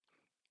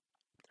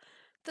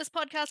This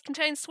podcast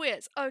contains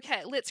swears.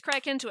 Okay, let's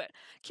crack into it.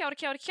 Kia ora,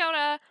 kia ora, kia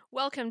ora.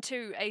 Welcome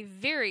to a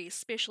very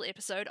special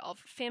episode of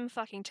Femme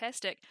Fucking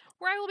Tastic,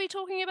 where I will be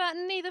talking about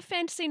neither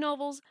fantasy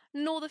novels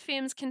nor the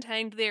femmes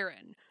contained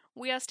therein.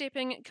 We are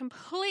stepping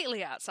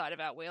completely outside of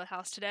our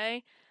wheelhouse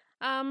today,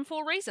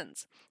 for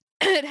reasons.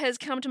 It has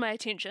come to my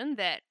attention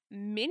that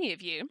many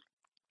of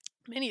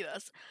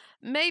us,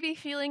 may be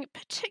feeling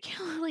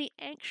particularly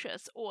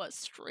anxious or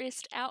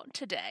stressed out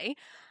today.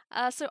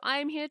 So I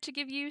am here to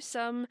give you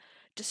some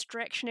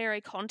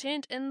distractionary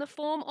content in the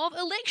form of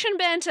election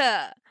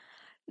banter.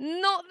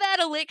 Not that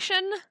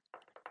election.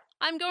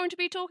 I'm going to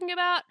be talking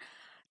about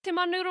Te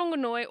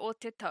Manurongonoi o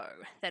Te Tau.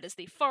 That is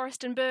the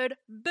Forest and Bird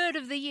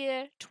of the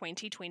Year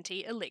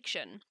 2020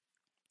 election.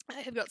 I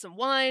have got some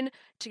wine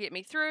to get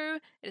me through.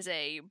 It is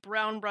a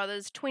Brown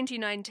Brothers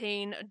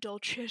 2019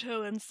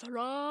 Dolcetto and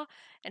Syrah,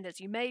 and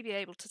as you may be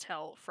able to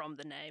tell from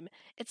the name,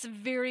 it's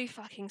very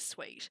fucking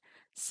sweet.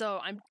 So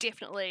I'm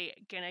definitely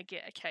gonna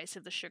get a case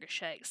of the sugar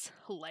shakes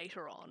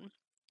later on.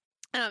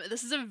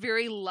 This is a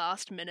very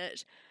last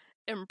minute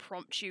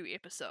impromptu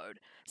episode,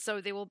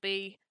 so there will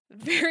be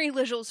very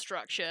little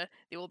structure,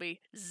 there will be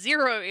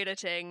zero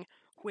editing.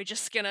 We're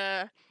just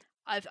gonna...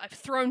 I've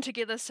thrown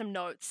together some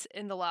notes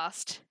in the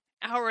last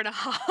hour and a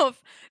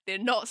half. They're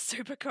not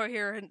super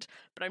coherent,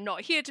 but I'm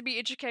not here to be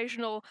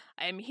educational.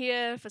 I am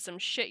here for some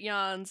shit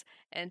yarns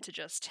and to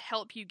just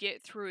help you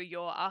get through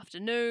your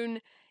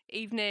afternoon,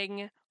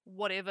 evening,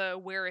 whatever,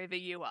 wherever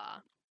you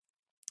are.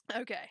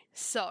 Okay,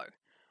 so,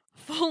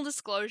 full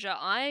disclosure,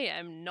 I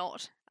am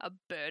not a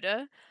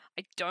birder.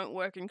 I don't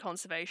work in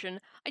conservation.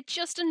 I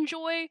just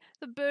enjoy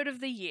the bird of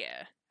the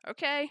year.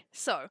 Okay?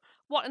 So,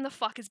 what in the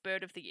fuck is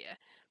bird of the year?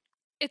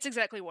 It's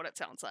exactly what it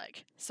sounds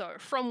like. So,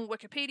 from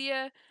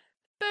Wikipedia,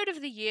 Bird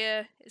of the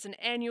Year is an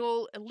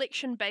annual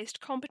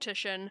election-based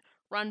competition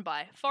run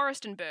by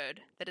Forest and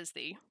Bird, that is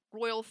the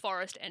Royal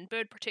Forest and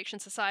Bird Protection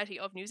Society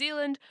of New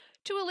Zealand,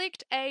 to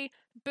elect a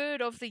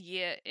Bird of the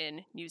Year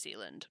in New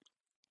Zealand.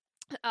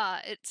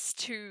 It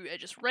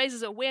just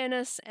raises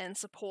awareness and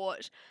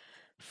support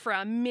for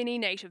our many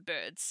native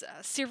birds,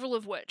 several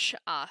of which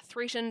are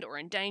threatened or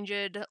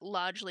endangered,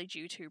 largely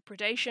due to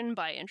predation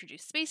by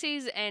introduced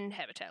species and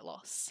habitat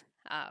loss.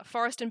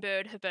 Forest and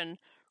Bird have been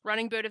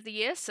running Bird of the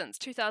Year since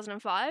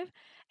 2005,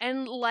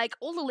 and like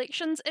all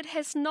elections, it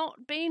has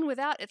not been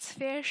without its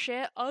fair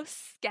share of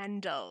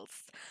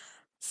scandals.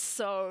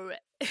 So,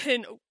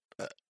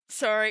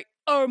 sorry,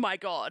 oh my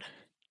god,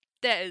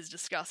 that is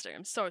disgusting,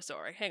 I'm so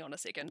sorry, hang on a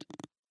second.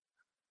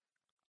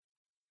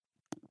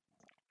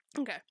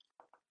 Okay,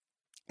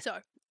 so,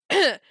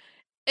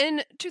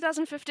 in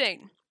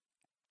 2015,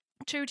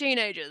 two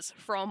teenagers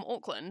from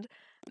Auckland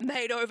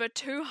made over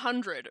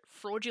 200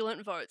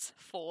 fraudulent votes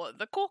for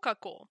the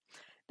kokako.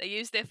 They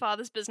used their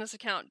father's business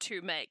account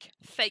to make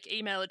fake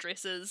email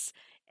addresses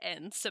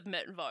and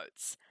submit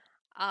votes.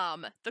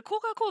 The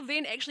kokako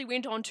then actually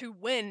went on to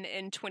win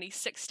in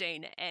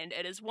 2016, and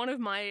it is one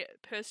of my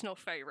personal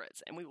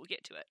favourites, and we will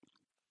get to it.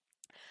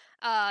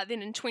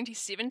 Then in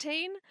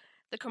 2017,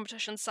 the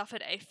competition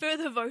suffered a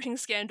further voting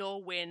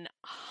scandal when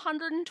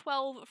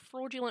 112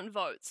 fraudulent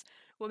votes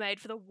were made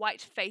for the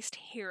white-faced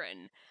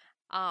heron.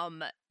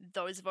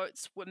 Those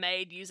votes were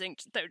made using...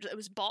 It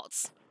was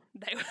bots.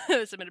 They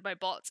were submitted by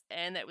bots,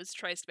 and that was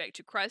traced back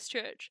to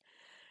Christchurch.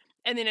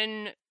 And then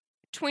in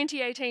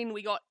 2018,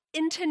 we got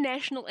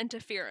international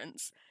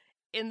interference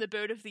in the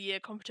Bird of the Year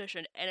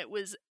competition, and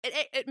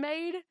it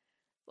made,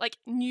 like,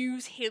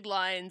 news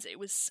headlines. It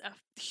was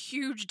a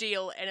huge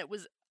deal, and it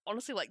was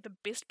honestly, like, the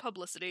best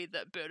publicity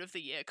that Bird of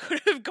the Year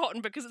could have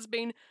gotten, because it's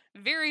been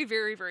very,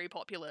 very, very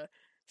popular.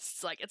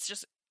 It's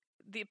just...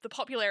 The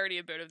popularity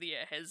of Bird of the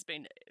Year has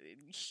been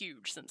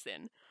huge since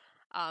then.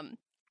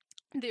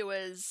 There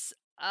was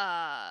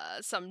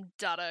some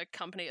data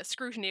company, a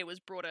scrutineer was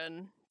brought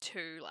in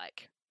to,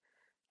 like,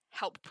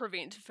 help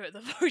prevent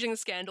further voting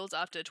scandals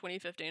after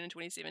 2015 and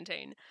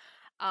 2017.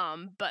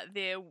 But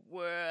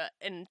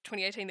in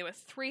 2018, there were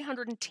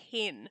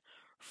 310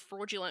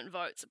 fraudulent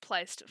votes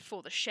placed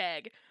for the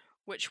shag,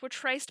 which were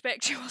traced back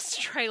to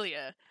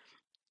Australia.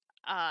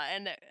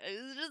 And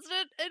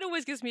it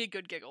always gives me a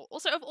good giggle.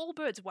 Also, of all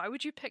birds, why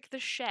would you pick the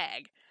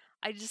shag?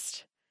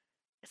 It's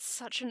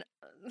such an...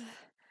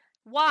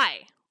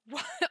 Why?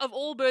 Of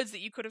all birds that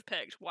you could have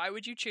picked, why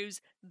would you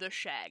choose the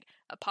shag,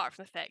 apart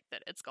from the fact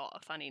that it's got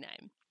a funny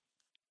name?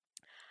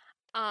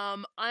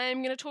 I'm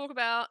going to talk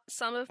about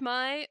some of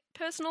my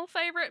personal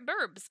favourite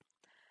birbs.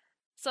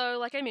 So,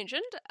 like I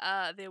mentioned,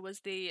 there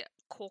was the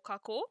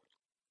kokako.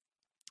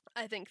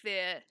 I think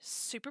they're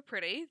super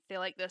pretty. They're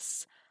like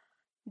this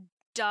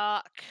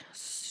dark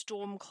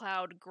storm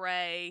cloud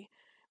grey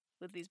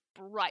with these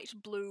bright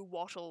blue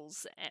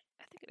wattles. I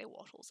think they're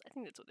wattles. I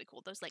think that's what they're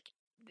called. Those, like,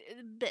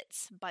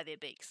 bits by their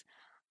beaks.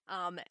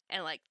 And,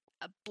 like,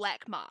 a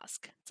black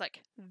mask. It's,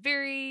 like,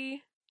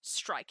 very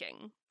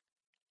striking.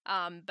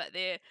 But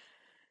they're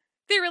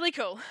really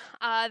cool.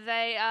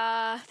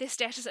 Their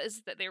status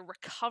is that they're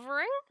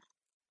recovering.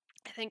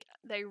 I think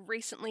they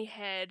recently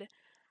had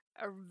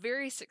a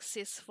very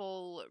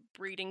successful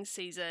breeding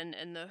season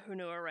in the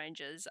Hunua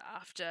Ranges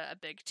after a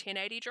big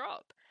 1080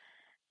 drop.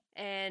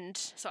 And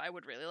so I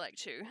would really like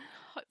to,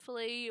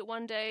 hopefully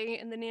one day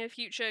in the near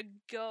future,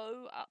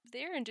 go up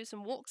there and do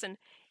some walks and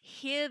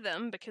hear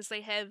them, because they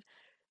have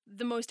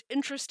the most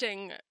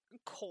interesting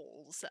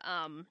calls.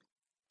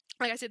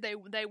 Like I said,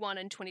 they won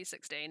in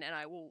 2016, and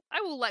I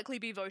will likely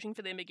be voting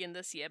for them again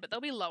this year, but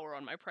they'll be lower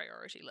on my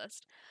priority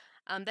list.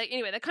 They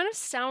kind of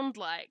sound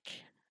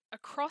like a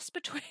cross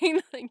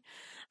between like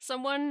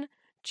someone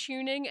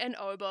tuning an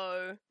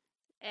oboe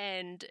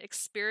and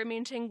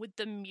experimenting with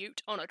the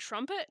mute on a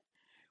trumpet,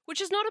 which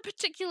is not a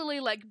particularly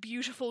like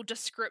beautiful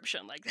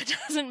description. Like, that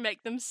doesn't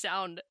make them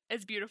sound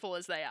as beautiful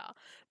as they are.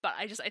 But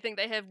I think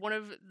they have one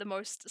of the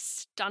most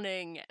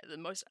stunning, the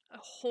most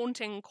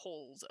haunting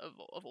calls of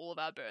all of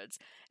our birds,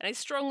 and I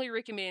strongly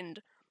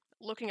recommend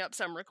looking up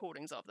some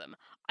recordings of them.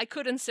 I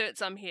could insert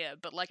some here,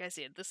 but like I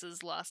said, this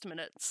is last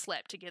minute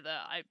slapped together.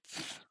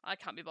 I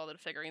can't be bothered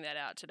figuring that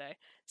out today.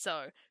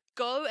 So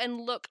go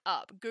and look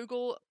up,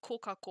 Google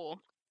kokako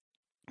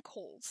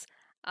calls,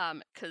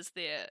 because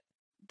they're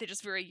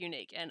just very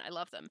unique and I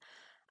love them.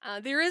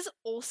 There is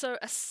also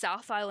a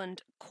South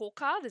Island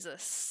korka. There's a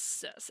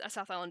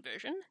South Island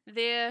version.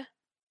 They're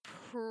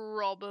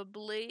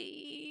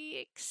probably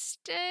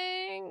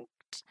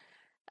extinct.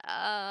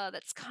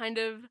 That's kind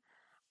of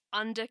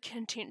under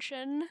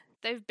contention.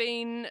 They've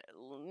been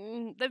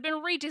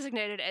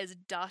redesignated as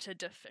data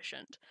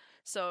deficient.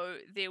 So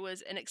there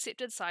was an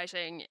accepted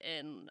sighting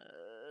in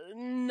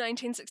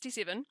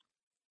 1967,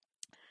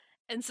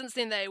 and since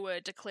then they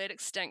were declared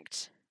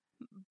extinct,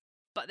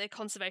 but their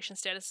conservation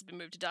status has been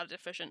moved to data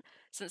deficient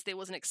since there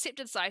was an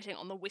accepted sighting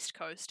on the west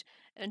coast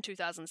in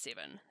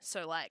 2007.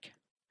 So, like,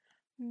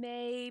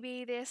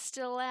 maybe they're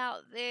still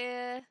out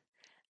there,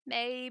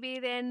 maybe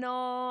they're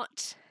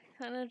not.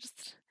 Kind of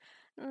just...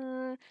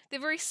 they're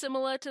very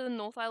similar to the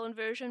North Island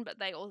version, but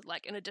they all,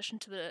 like, in addition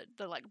to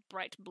the like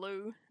bright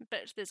blue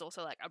bit, there's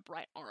also like a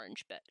bright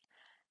orange bit.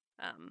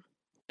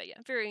 But yeah,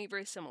 very,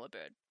 very similar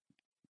bird.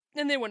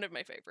 And they're one of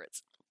my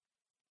favorites.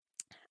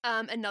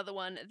 Another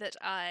one that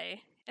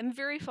I am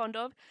very fond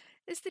of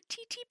is the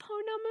Titi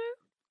Pounamu.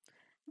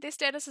 Their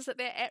status is that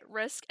they're at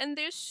risk, and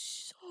they're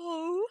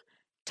so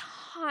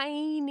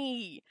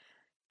tiny.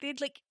 They're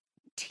like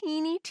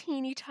teeny,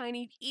 teeny,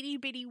 tiny, itty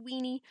bitty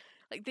weeny.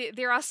 Like,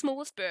 they're our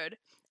smallest bird,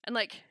 and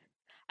like,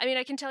 I mean,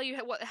 I can tell you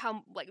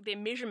how like their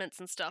measurements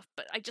and stuff,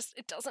 but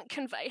it doesn't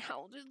convey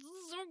how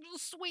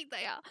sweet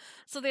they are.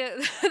 So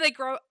they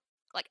grow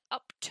like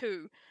up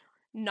to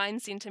 9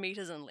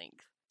 centimeters in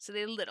length. So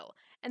they're little,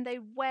 and they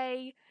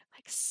weigh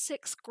like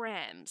 6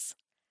 grams.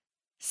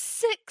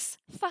 6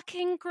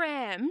 fucking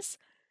grams.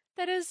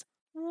 That is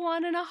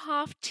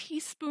 1.5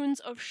 teaspoons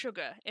of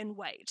sugar in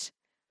weight.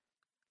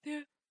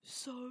 They're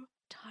so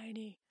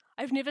tiny.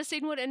 I've never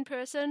seen one in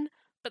person,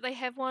 but they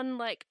have one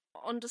like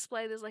on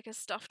display. There's like a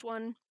stuffed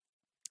one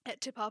at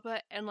Te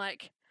Papa, and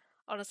like,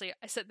 honestly,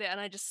 I sit there and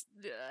I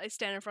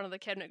stand in front of the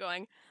cabinet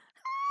going,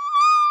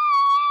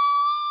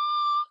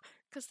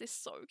 because they're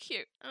so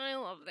cute and I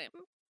love them.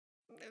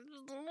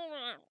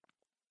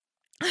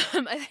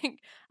 I think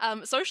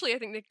socially, I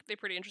think they're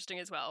pretty interesting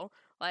as well.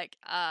 Like,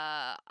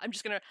 I'm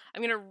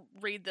gonna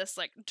read this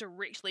like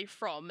directly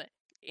from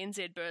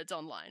NZ Birds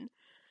Online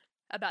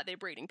about their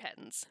breeding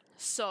patterns.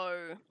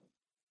 So,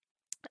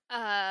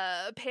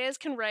 pairs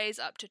can raise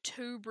up to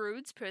 2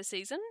 broods per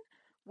season,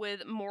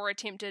 with more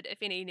attempted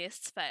if any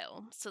nests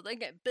fail. So they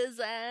get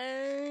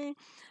busy.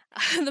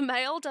 The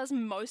male does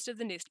most of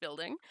the nest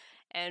building,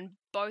 and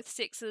both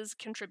sexes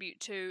contribute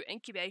to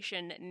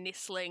incubation,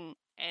 nestling,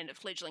 and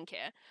fledgling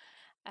care.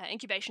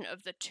 Incubation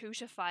of the 2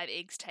 to 5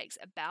 eggs takes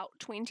about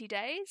 20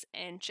 days,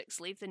 and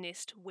chicks leave the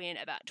nest when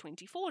about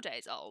 24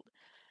 days old.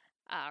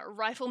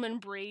 Riflemen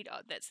breed,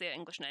 that's their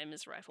English name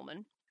is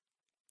riflemen.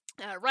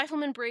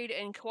 Riflemen breed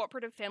in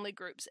cooperative family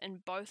groups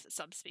in both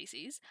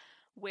subspecies,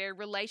 where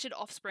related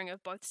offspring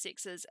of both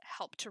sexes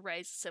help to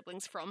raise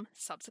siblings from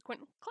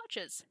subsequent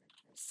clutches.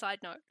 Side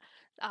note,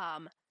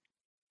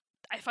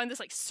 I find this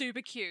like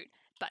super cute,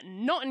 but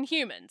not in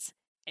humans.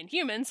 In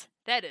humans,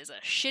 that is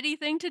a shitty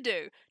thing to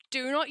do.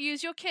 Do not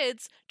use your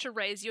kids to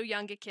raise your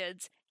younger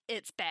kids.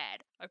 It's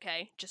bad,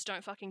 okay? Just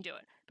don't fucking do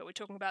it. But we're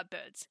talking about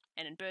birds,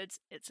 and in birds,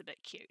 it's a bit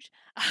cute.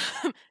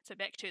 So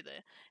back to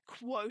the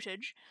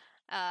quotage.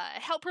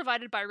 Help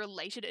provided by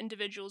related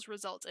individuals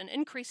results in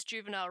increased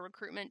juvenile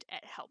recruitment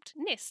at helped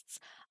nests.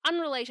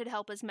 Unrelated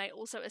helpers may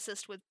also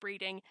assist with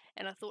breeding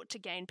and are thought to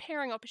gain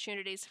pairing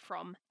opportunities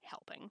from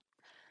helping.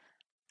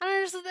 And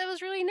I just thought that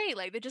was really neat.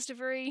 Like, they're just a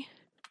very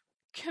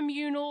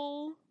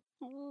communal,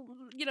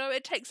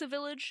 it takes a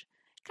village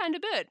kind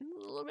of bird. A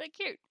little bit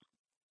cute.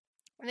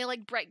 And they're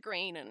like bright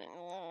green, and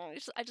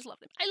I just love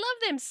them. I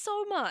love them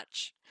so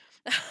much.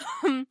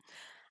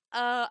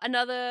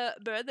 Another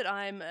bird that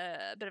I'm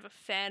a bit of a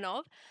fan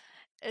of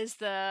is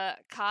the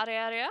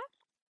karearea.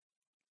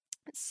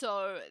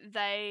 So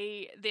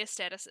their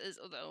status is,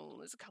 although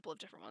there's a couple of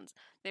different ones,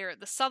 they're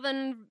the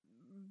southern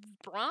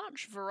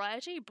branch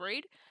variety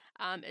breed.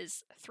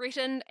 is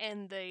threatened,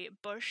 and the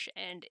bush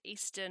and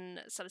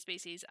eastern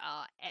subspecies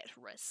are at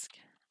risk.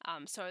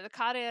 So the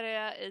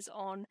karere is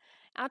on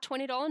our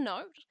 $20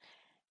 note,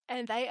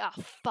 and they are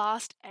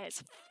fast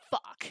as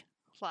fuck.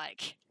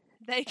 Like,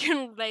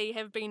 they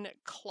have been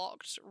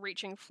clocked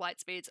reaching flight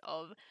speeds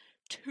of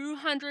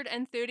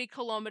 230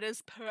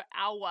 kilometers per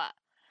hour.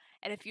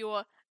 And if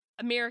you're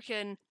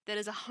American, that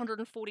is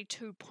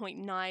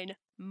 142.9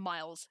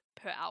 miles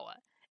per hour.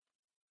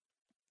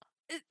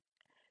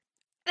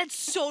 That's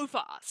so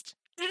fast.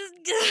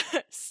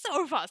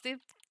 So fast. They're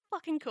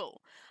fucking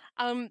cool.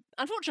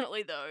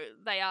 Unfortunately, though,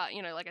 they are,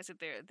 like I said,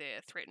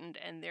 they're threatened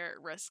and they're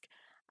at risk.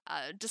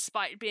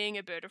 Despite being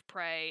a bird of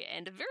prey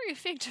and a very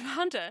effective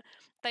hunter,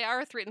 they are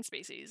a threatened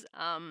species.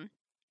 And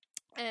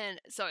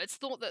so it's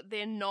thought that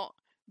they're not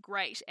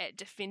great at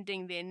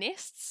defending their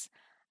nests.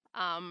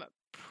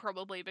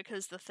 Probably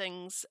because the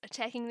things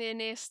attacking their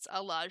nests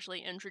are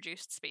largely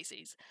introduced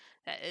species.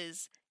 That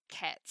is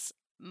cats,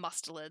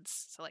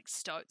 mustelids, so like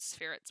stoats,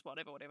 ferrets,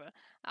 whatever,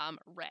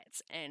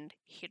 rats, and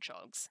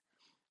hedgehogs.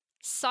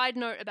 Side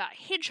note about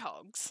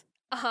hedgehogs.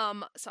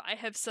 So I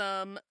have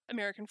some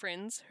American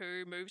friends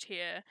who moved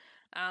here,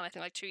 I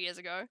think like 2 years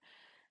ago.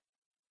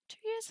 2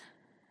 years?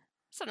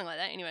 Something like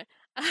that, anyway.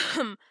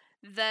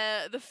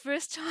 The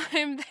first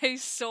time they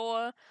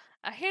saw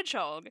a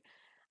hedgehog,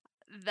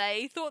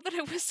 they thought that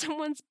it was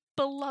someone's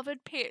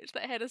beloved pet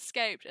that had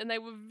escaped, and they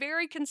were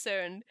very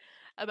concerned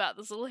about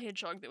this little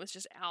hedgehog that was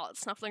just out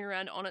snuffling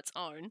around on its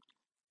own.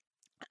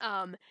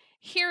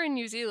 Here in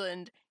New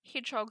Zealand,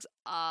 hedgehogs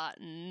are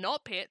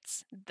not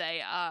pets.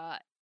 They are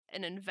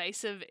an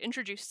invasive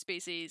introduced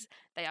species.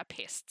 They are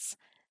pests.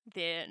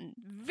 They're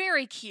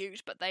very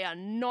cute, but they are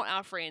not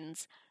our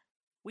friends.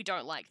 We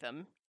don't like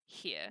them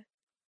here.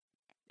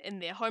 In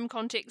their home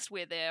context,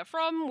 where they're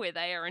from, where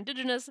they are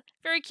indigenous,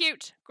 very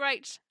cute,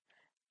 great.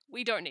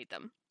 We don't need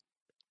them.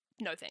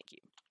 No, thank you.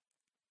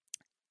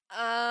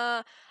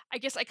 I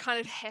guess I kind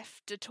of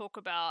have to talk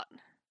about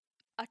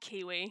a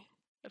kiwi,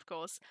 of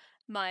course.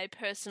 My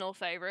personal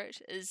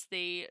favourite is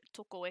the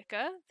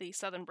tokoeka, the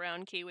southern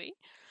brown kiwi,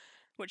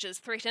 which is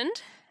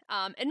threatened.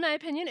 In my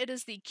opinion, it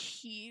is the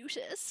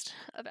cutest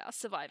of our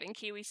surviving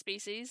kiwi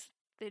species.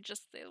 I'll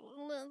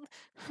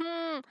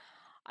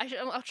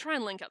try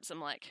and link up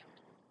some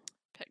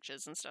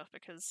pictures and stuff,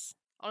 because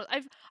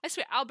I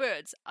swear our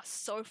birds are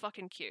so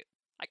fucking cute.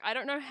 I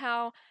don't know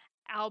how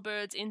our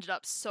birds ended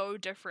up so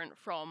different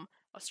from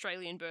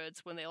Australian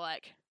birds when they're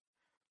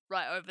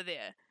right over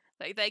there.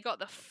 They got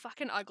the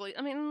fucking ugly.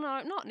 I mean,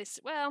 no, not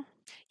necessarily. Well,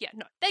 yeah,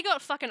 no, they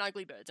got fucking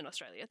ugly birds in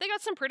Australia. They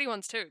got some pretty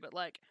ones too, but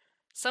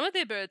some of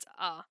their birds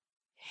are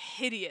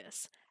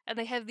hideous, and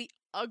they have the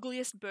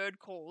ugliest bird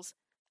calls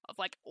of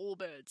all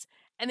birds.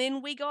 And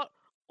then we got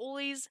all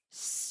these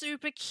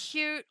super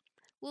cute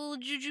little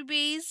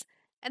jujubes,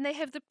 and they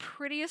have the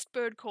prettiest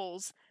bird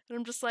calls. And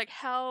I'm just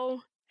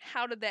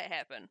how did that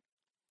happen?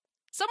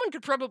 Someone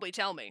could probably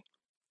tell me.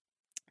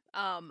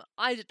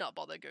 I did not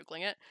bother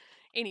Googling it.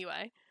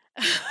 Anyway.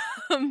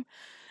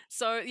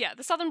 So, yeah,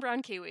 the southern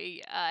brown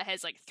kiwi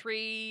has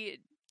 3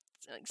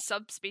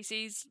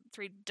 subspecies,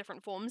 3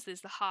 different forms.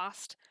 There's the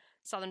Haast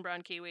southern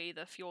brown kiwi,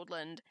 the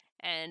Fiordland,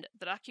 and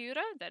the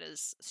Rakiura, that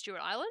is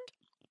Stewart Island.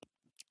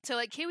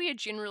 So, kiwi are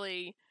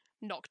generally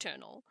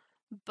nocturnal,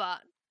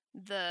 but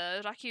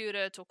the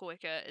Rakiura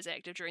tokoeka is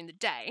active during the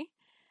day.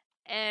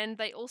 And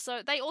they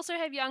also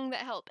have young that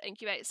help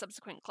incubate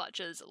subsequent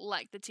clutches,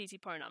 like the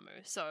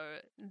titiponamu, so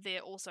they're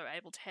also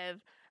able to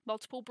have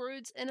multiple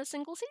broods in a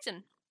single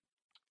season.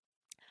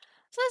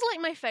 So those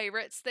are my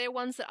favourites. They're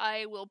ones that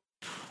I will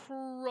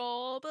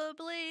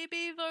probably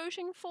be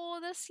voting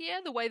for this year.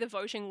 The way the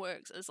voting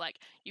works is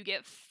you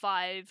get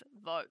 5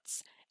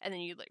 votes, and then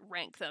you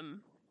rank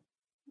them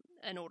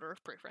in order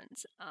of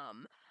preference.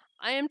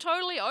 I am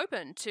totally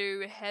open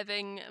to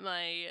having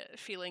my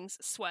feelings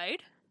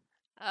swayed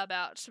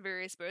about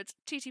various birds.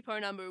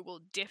 Titiponamu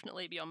will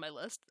definitely be on my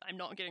list. I'm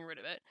not getting rid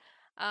of it.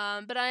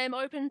 But I am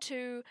open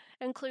to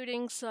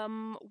including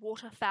some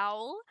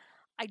waterfowl.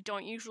 I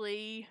don't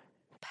usually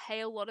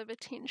pay a lot of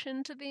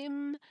attention to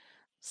them.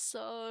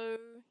 So,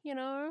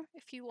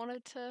 if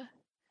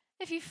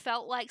you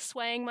felt like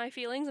swaying my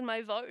feelings and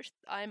my vote,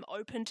 I'm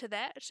open to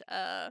that.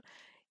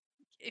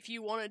 If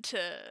you wanted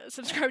to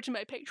subscribe to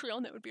my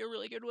Patreon, that would be a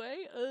really good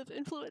way of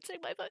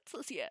influencing my votes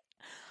this year.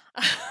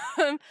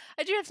 I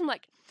do have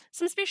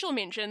some special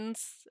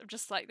mentions of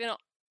just they're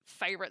not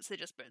favourites, they're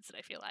just birds that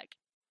I feel like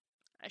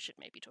I should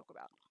maybe talk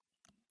about.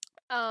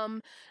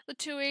 The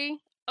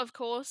tui, of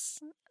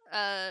course,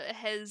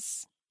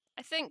 has,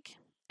 I think,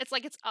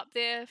 it's up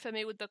there for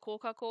me with the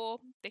kōkako.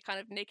 They're kind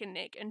of neck and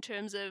neck in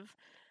terms of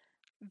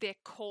their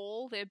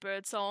call, their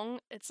bird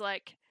song. It's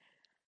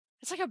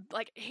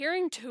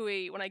hearing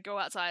tui when I go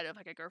outside, if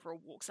I go for a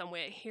walk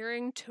somewhere,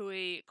 hearing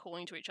tui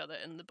calling to each other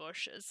in the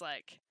bush is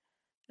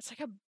it's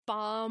a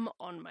balm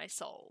on my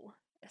soul.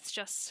 It's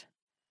just,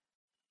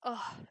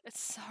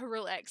 it's so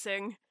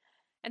relaxing.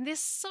 And they're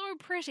so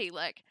pretty.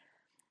 I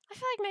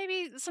feel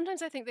maybe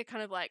sometimes I think they're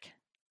kind of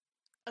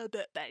a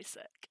bit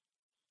basic.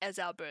 as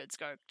our birds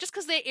go, just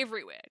because they're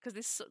everywhere, because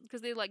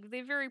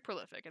they're very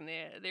prolific and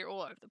they're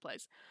all over the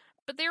place.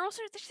 But they're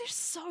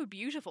so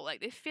beautiful. Like,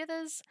 their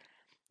feathers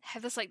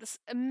have this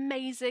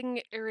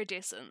amazing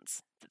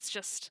iridescence that's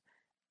just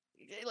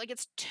like,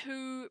 it's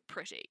too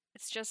pretty.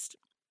 It's just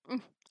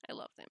I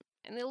love them.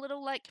 And their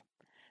little neck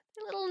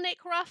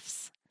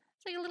ruffs.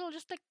 It's like a little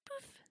just like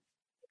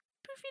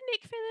poofy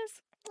neck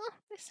feathers. Oh,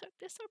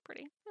 they're so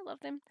pretty. I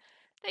love them.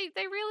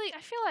 They really,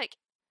 I feel like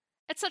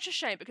it's such a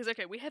shame because,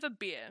 okay, we have a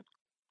beer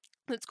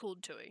that's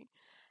called Tui,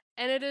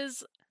 and it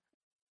is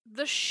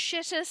the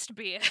shittest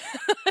beer.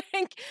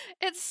 Like,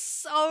 it's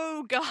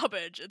so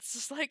garbage. It's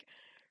just like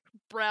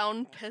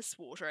brown piss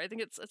water. I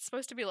think it's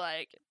supposed to be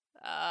like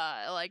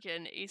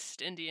an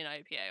East Indian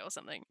IPA or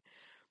something.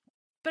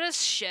 But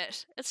it's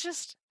shit.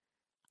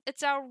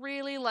 It's our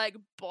really like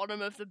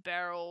bottom of the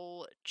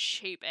barrel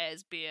cheap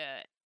ass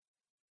beer.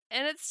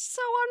 And it's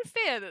so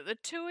unfair that the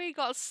Tui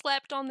got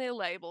slapped on their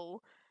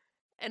label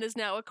and is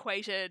now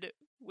equated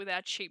with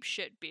our cheap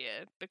shit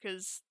beer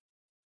because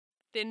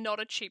they're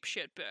not a cheap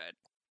shit bird.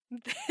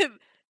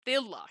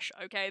 They're lush,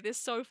 okay? They're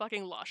so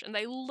fucking lush. And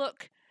they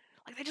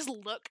just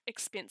look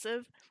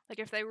expensive. Like,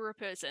 if they were a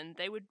person,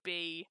 they would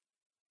be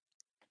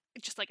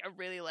just like a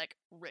really like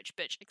rich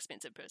bitch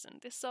expensive person.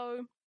 They're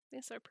so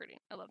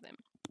pretty. I love them.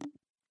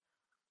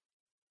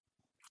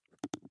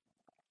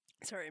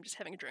 Sorry, I'm just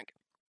having a drink.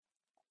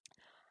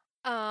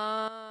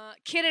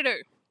 Kiriru,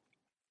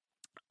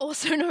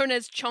 also known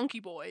as chunky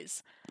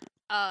boys.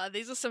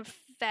 These are some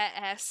fat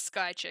ass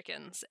sky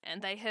chickens,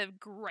 and they have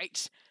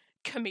great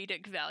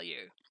comedic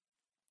value.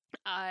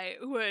 I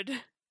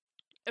would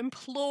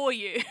implore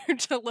you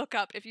to look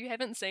up, if you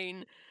haven't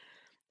seen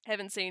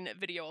a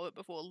video of it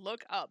before,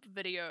 look up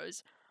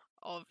videos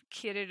of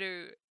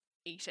kiriru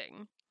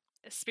eating,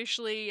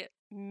 especially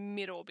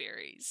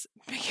meadowberries,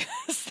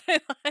 because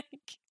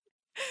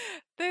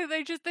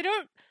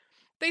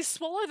they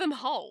swallow them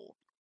whole,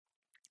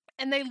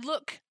 and they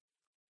look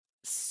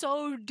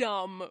so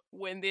dumb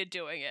when they're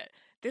doing it.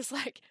 There's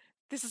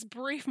this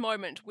brief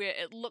moment where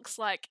it looks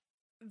like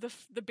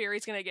the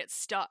berry's gonna get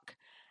stuck,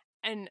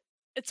 and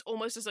it's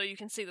almost as though you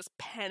can see this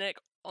panic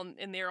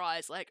in their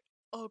eyes, like,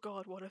 oh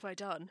god, what have I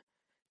done?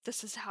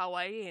 This is how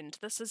I end.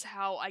 This is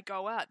how I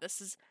go out.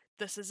 This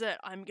is it.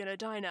 I'm gonna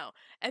die now.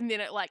 And then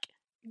it like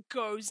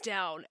goes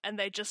down, and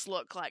they just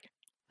look like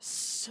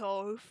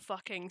so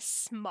fucking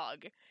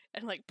smug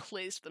and like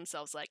pleased with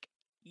themselves, like,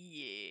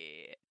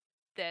 yeah,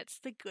 that's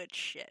the good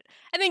shit.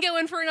 And then go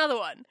in for another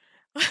one.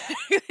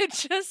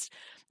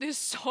 They're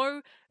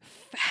so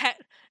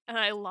fat, and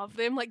I love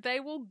them. Like, they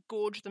will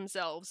gorge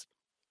themselves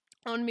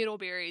on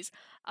meadowberries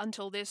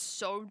until they're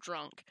so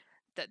drunk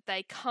that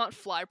they can't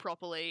fly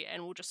properly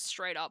and will just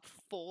straight up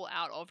fall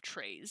out of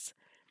trees.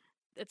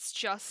 It's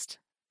just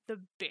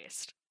the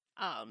best.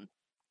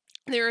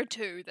 There are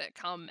two that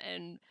come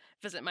and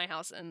visit my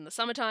house in the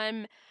summertime,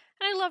 and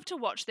I love to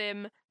watch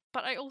them,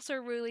 but I also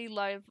really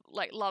love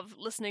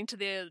listening to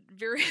they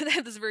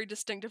have this very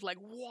distinctive like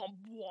womp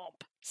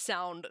womp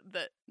sound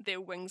that their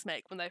wings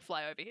make when they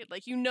fly overhead.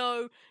 Like, you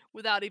know,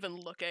 without even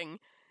looking,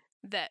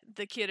 that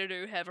the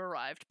kiriru have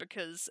arrived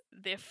because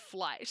their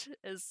flight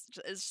is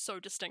so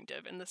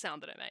distinctive in the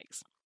sound that it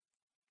makes.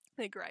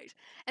 They're great.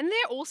 And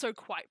they're also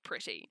quite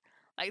pretty.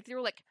 Like,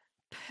 they're like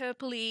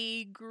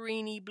purpley,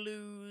 greeny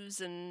blues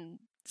and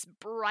this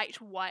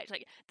bright white.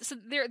 Like, so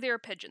they're a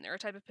pigeon. They're a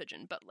type of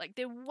pigeon, but like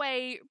they're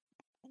way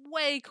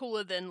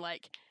cooler than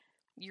like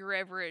your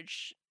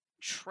average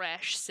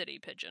trash city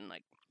pigeon.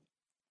 Like,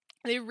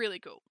 they're really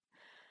cool.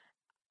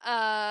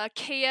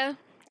 Kia,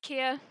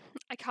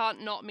 I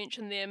can't not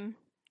mention them.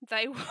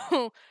 They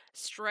will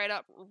straight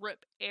up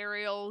rip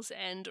aerials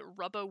and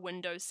rubber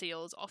window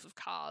seals off of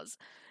cars.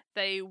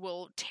 They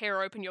will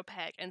tear open your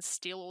pack and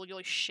steal all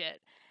your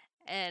shit.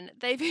 And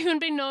they've even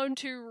been known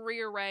to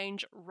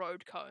rearrange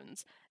road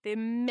cones. They're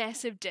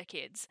massive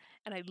dickheads,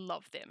 and I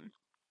love them.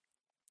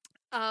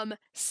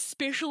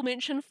 Special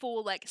mention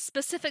for, like,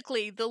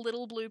 specifically the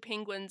little blue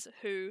penguins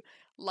who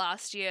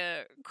last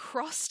year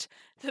crossed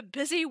the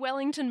busy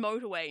Wellington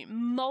motorway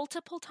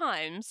multiple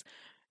times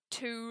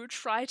to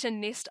try to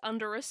nest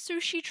under a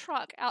sushi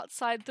truck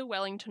outside the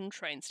Wellington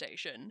train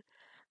station.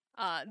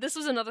 This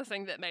was another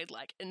thing that made,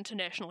 like,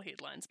 international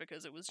headlines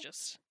because it was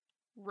just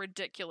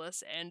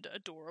ridiculous and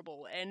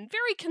adorable and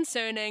very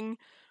concerning,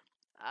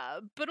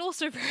 but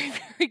also very,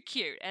 very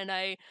cute. And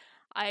I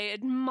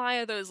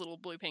admire those little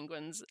blue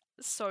penguins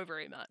so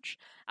very much.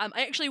 I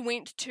actually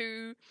went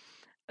to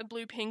a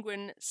blue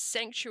penguin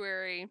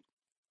sanctuary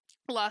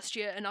last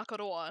year in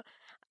Akaroa.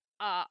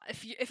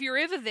 If you're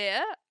ever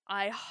there,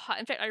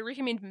 in fact, I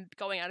recommend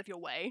going out of your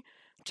way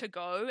to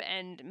go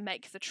and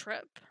make the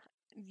trip.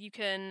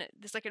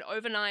 There's like an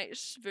overnight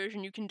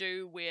version you can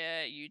do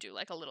where you do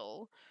like a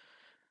little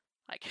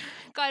like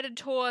guided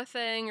tour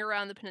thing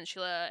around the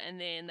peninsula, and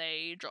then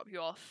they drop you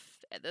off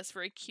at this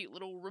very cute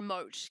little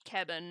remote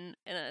cabin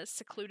in a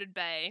secluded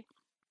bay.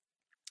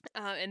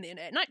 And then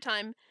at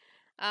nighttime,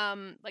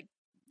 so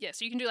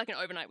you can do like an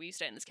overnight where you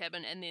stay in this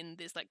cabin, and then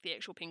there's like the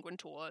actual penguin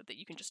tour that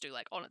you can just do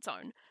like on its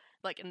own.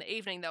 like in the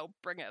evening, they'll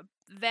bring a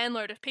van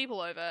load of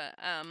people over,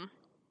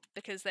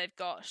 because they've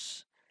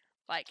got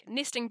like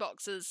nesting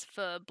boxes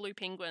for blue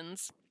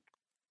penguins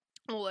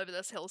all over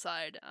this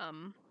hillside.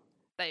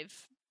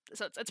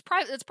 It's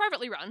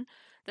privately run,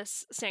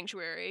 this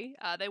sanctuary.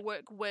 They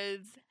work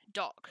with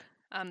DOC,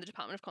 the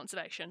Department of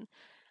Conservation,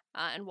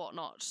 and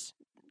whatnot,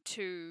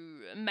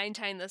 to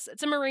maintain this.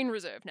 It's a marine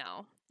reserve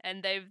now,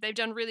 and they've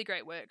done really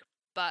great work.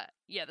 But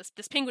yeah,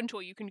 this penguin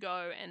tour, you can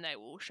go and they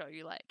will show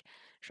you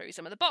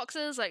some of the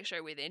boxes, like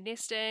show where they're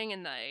nesting,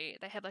 and they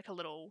have like a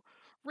little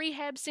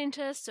rehab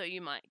center. So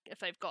you might, if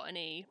they've got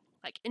any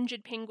like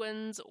injured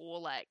penguins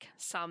or like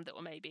some that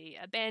were maybe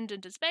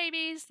abandoned as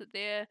babies, that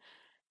they're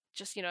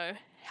just,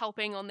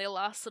 helping on their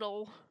last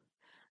little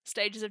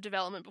stages of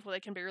development before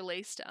they can be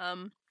released.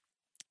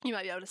 You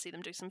might be able to see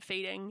them do some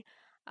feeding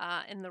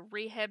in the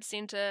rehab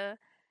center.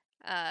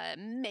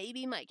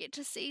 Maybe might get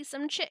to see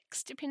some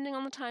chicks depending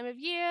on the time of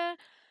year.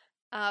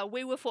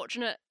 We were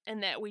fortunate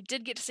in that we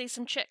did get to see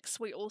some chicks.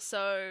 We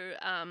also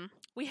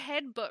we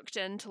had booked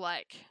in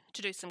to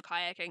do some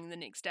kayaking the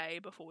next day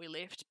before we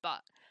left,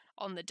 but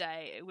on the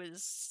day it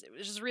was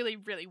just really,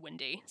 really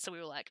windy. So we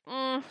were like,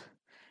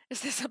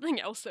 is there something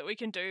else that we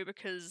can do,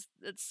 because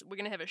we're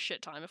gonna have a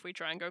shit time if we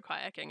try and go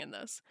kayaking in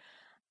this.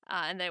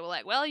 And they were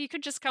like, well, you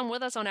could just come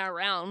with us on our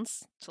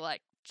rounds, to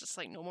just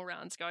normal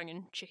rounds, going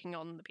and checking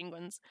on the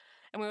penguins.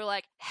 And we were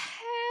like,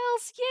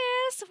 hells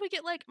yes, if we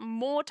get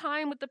more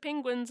time with the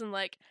penguins and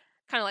kind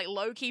of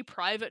low-key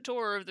private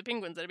tour of the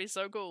penguins, that'd be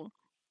so cool.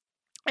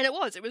 And it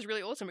was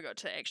really awesome. We got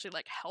to actually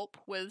help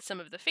with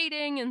some of the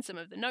feeding and some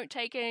of the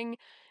note-taking.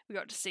 We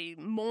got to see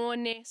more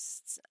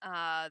nests.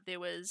 There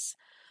was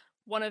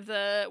one of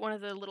the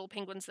little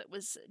penguins that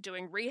was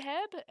doing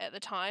rehab at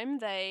the time.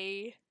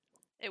 What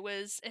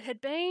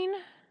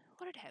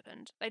had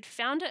happened? They'd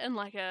found it in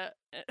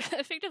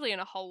effectively in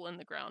a hole in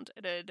the ground.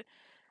 It had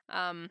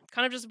kind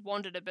of just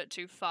wandered a bit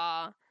too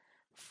far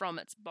from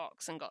its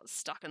box and got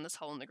stuck in this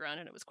hole in the ground,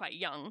 and it was quite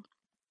young.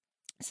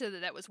 So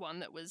that was one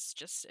that was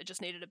it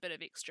just needed a bit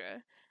of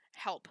extra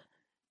help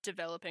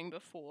developing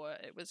before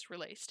it was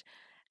released.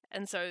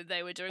 And so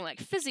they were doing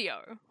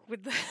physio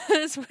with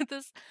this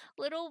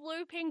little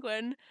blue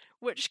penguin,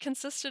 which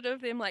consisted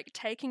of them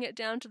taking it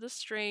down to the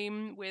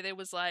stream where there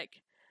was a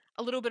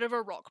little bit of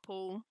a rock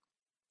pool,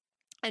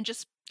 and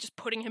just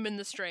putting him in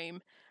the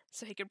stream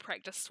so he could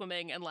practice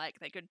swimming, and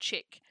they could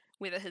check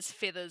whether his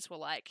feathers were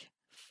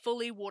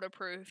fully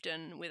waterproofed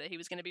and whether he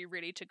was going to be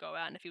ready to go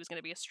out and if he was going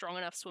to be a strong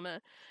enough swimmer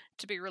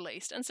to be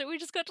released. And so we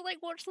just got to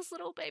watch this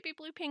little baby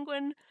blue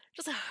penguin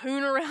just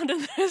hoon around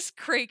in this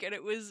creek, and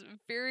it was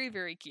very,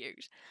 very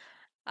cute.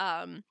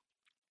 So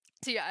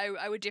yeah,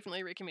 I would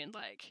definitely recommend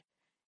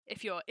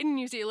if you're in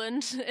New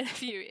Zealand,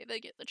 if you ever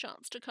get the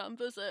chance to come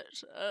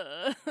visit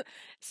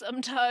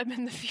sometime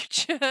in the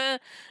future,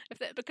 if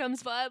that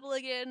becomes viable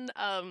again,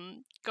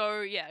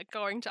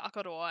 going to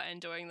Akaroa and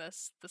doing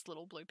this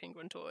little blue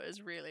penguin tour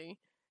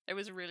it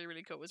was really,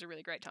 really cool. It was a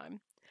really great time.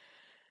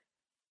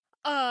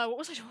 What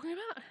was I talking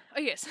about?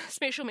 Oh yes,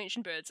 special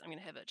mention birds. I'm going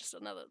to have just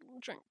another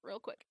drink real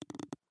quick.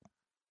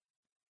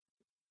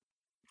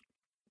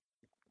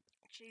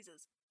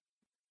 Jesus.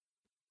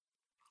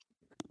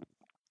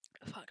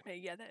 Fuck me,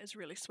 yeah, that is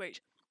really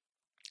sweet.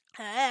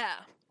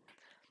 Where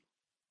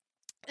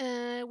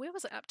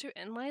was I up to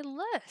in my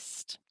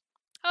list?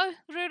 Oh,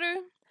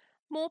 Ruru.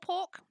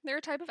 Moorpork. They're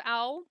a type of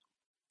owl.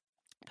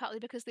 Partly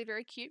because they're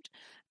very cute,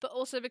 but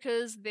also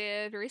because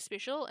they're very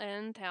special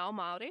in Te Ao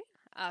Māori.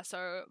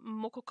 So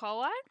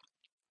mokokauai,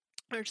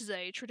 which is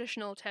a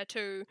traditional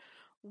tattoo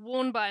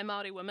worn by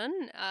Māori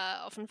women,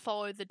 often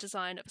follow the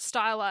design of a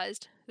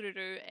stylized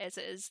ruru, as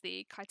it is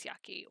the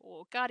kaitiaki,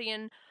 or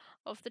guardian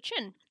of the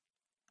chin,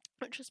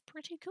 which is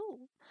pretty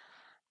cool.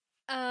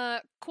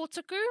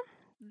 Kotaku,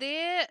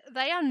 they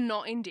are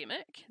not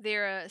endemic.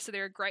 They're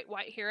a great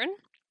white heron.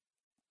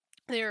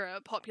 There are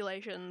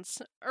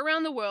populations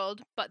around the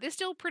world, but they're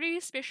still pretty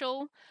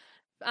special.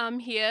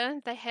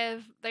 Here they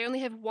only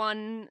have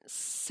one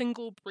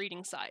single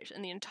breeding site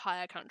in the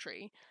entire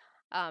country,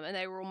 and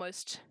they were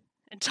almost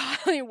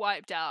entirely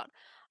wiped out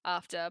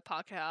after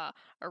Pākehā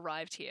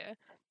arrived here.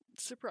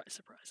 Surprise,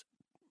 surprise.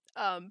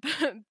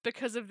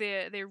 Because of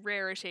their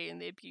rarity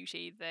and their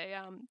beauty,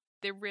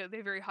 they're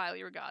very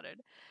highly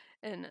regarded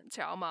in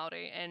Te Ao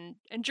Māori, and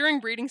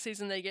during breeding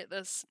season they get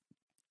this.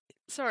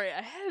 Sorry,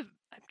 I'm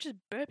just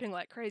burping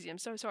like crazy. I'm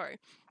so sorry.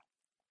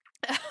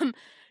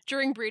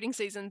 During breeding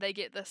season, they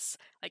get this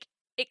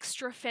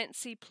extra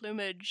fancy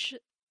plumage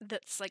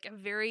that's a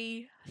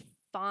very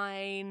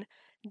fine,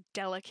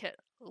 delicate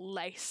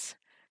lace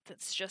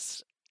that's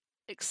just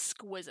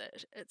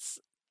exquisite.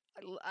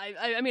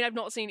 I mean, I've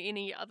not seen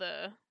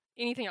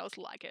anything else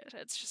like it.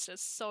 It's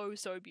just so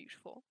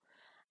beautiful.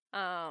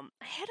 I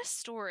had a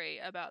story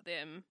about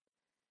them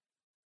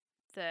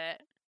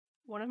that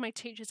one of my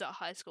teachers at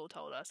high school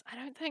told us.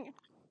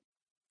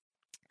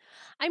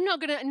 I'm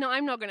not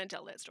gonna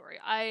tell that story.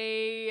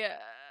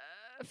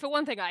 For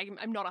one thing,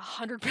 I'm not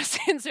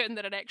 100% certain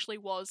that it actually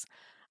was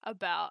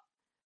about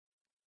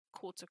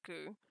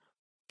Kotaku,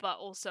 but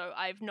also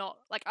I've not,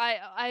 like,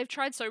 I've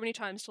tried so many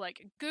times to,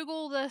 like,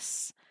 Google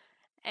this,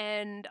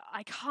 and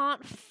I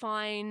can't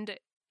find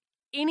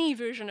any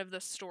version of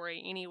this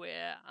story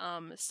anywhere,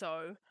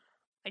 so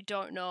I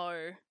don't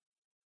know,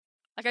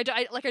 like, I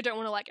don't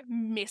want to, like,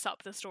 mess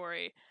up the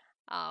story.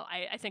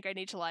 I think I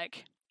need to,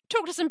 like,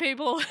 talk to some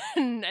people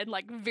and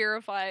like,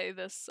 verify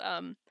this,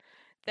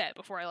 that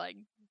before I, like,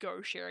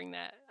 go sharing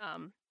that.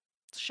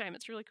 It's a shame,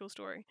 it's a really cool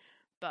story,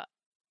 but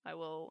I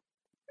will,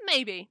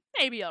 maybe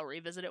I'll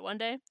revisit it one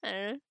day. I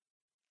don't know.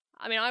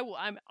 I mean,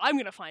 I'm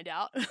gonna find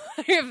out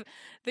if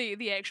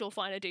the actual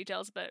finer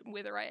details, but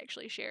whether I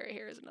actually share it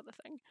here is another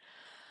thing.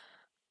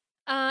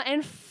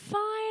 And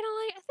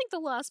finally, I think the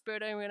last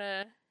bird I'm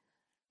gonna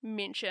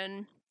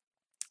mention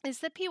is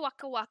the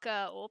piwaka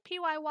waka, or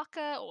piwai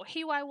waka, or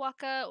hiwai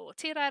waka, or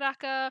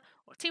tirairaka,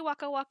 or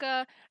tiwaka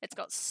waka. It's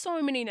got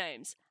so many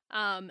names.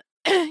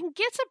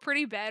 Gets a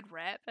pretty bad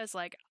rap as,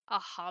 like, a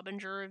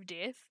harbinger of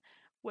death,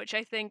 which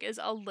I think is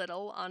a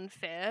little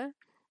unfair.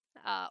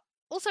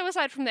 Also,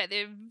 aside from that,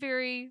 they're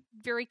very,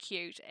 very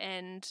cute,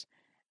 and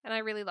I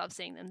really love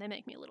seeing them. They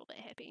make me a little bit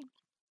happy.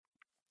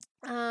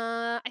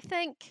 I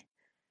think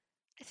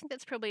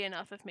that's probably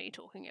enough of me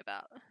talking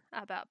about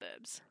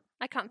Birbs.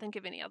 I can't think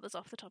of any others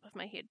off the top of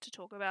my head to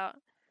talk about.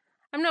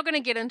 I'm not going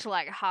to get into,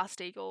 like, Haast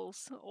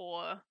eagles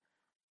or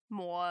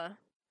more.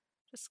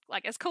 Just,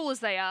 like, as cool as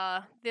they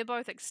are, they're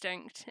both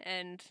extinct,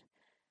 and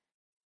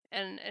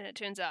it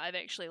turns out I've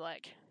actually,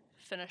 like,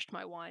 finished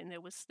my wine. There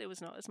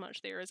was not as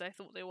much there as I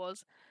thought there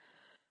was.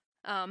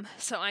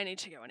 So I need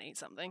to go and eat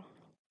something.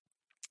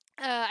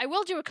 I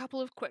will do a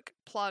couple of quick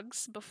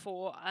plugs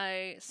before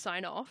I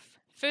sign off.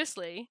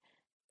 Firstly,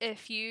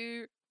 if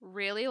you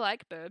really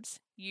like Birbs,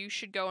 you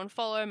should go and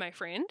follow my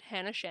friend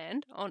Hannah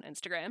Shand on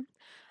Instagram.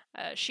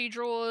 She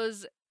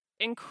draws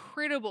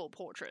incredible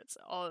portraits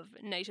of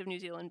native New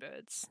Zealand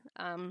birds.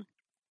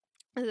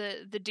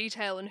 The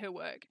detail in her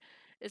work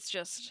is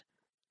just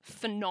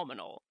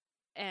phenomenal,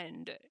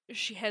 and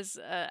she has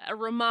a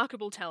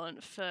remarkable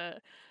talent for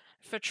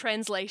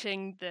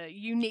translating the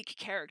unique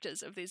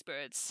characters of these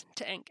birds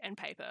to ink and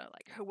paper.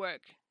 Like, her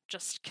work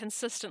just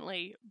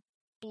consistently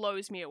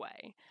blows me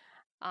away.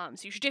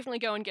 So you should definitely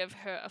go and give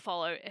her a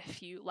follow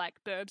if you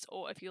like Birbs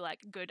or if you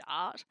like good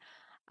art.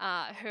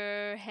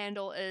 Her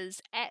handle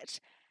is at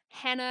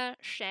Hannah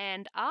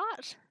Shand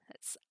Art.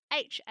 It's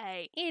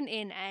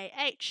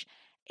HANNAHSHANDART.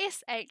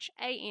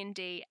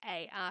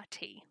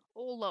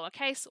 All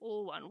lowercase,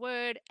 all one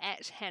word,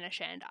 at Hannah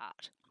Shand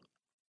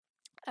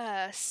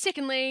Art.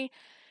 Secondly,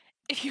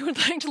 if you would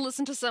like to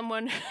listen to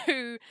someone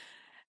who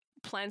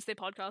plans their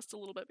podcasts a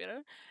little bit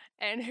better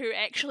and who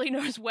actually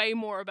knows way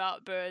more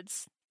about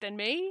birds than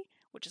me,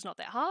 which is not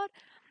that hard,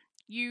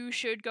 you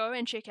should go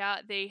and check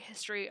out the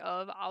History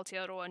of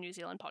Aotearoa New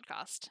Zealand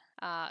podcast.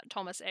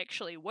 Thomas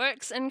actually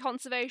works in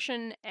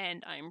conservation,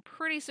 and I'm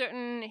pretty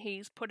certain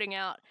he's putting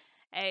out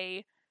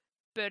a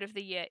Bird of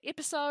the Year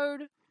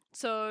episode,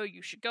 so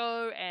you should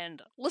go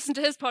and listen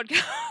to his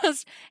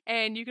podcast,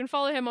 and you can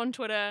follow him on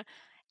Twitter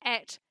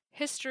at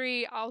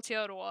History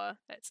Aotearoa.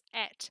 That's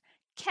at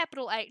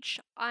capital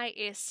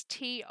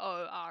HISTORY,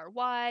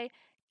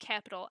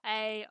 capital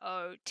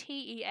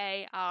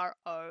AOTEAROA.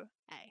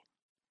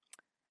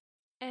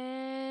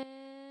 And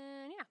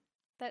yeah,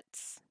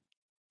 that's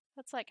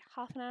like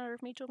half an hour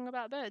of me talking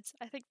about birds.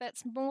 I think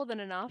that's more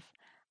than enough.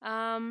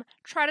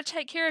 Try to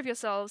take care of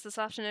yourselves this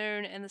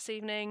afternoon and this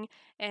evening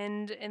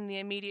and in the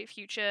immediate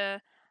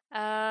future.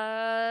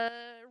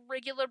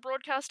 Regular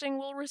broadcasting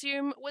will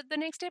resume with the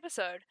next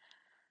episode.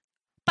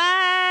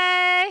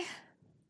 Bye!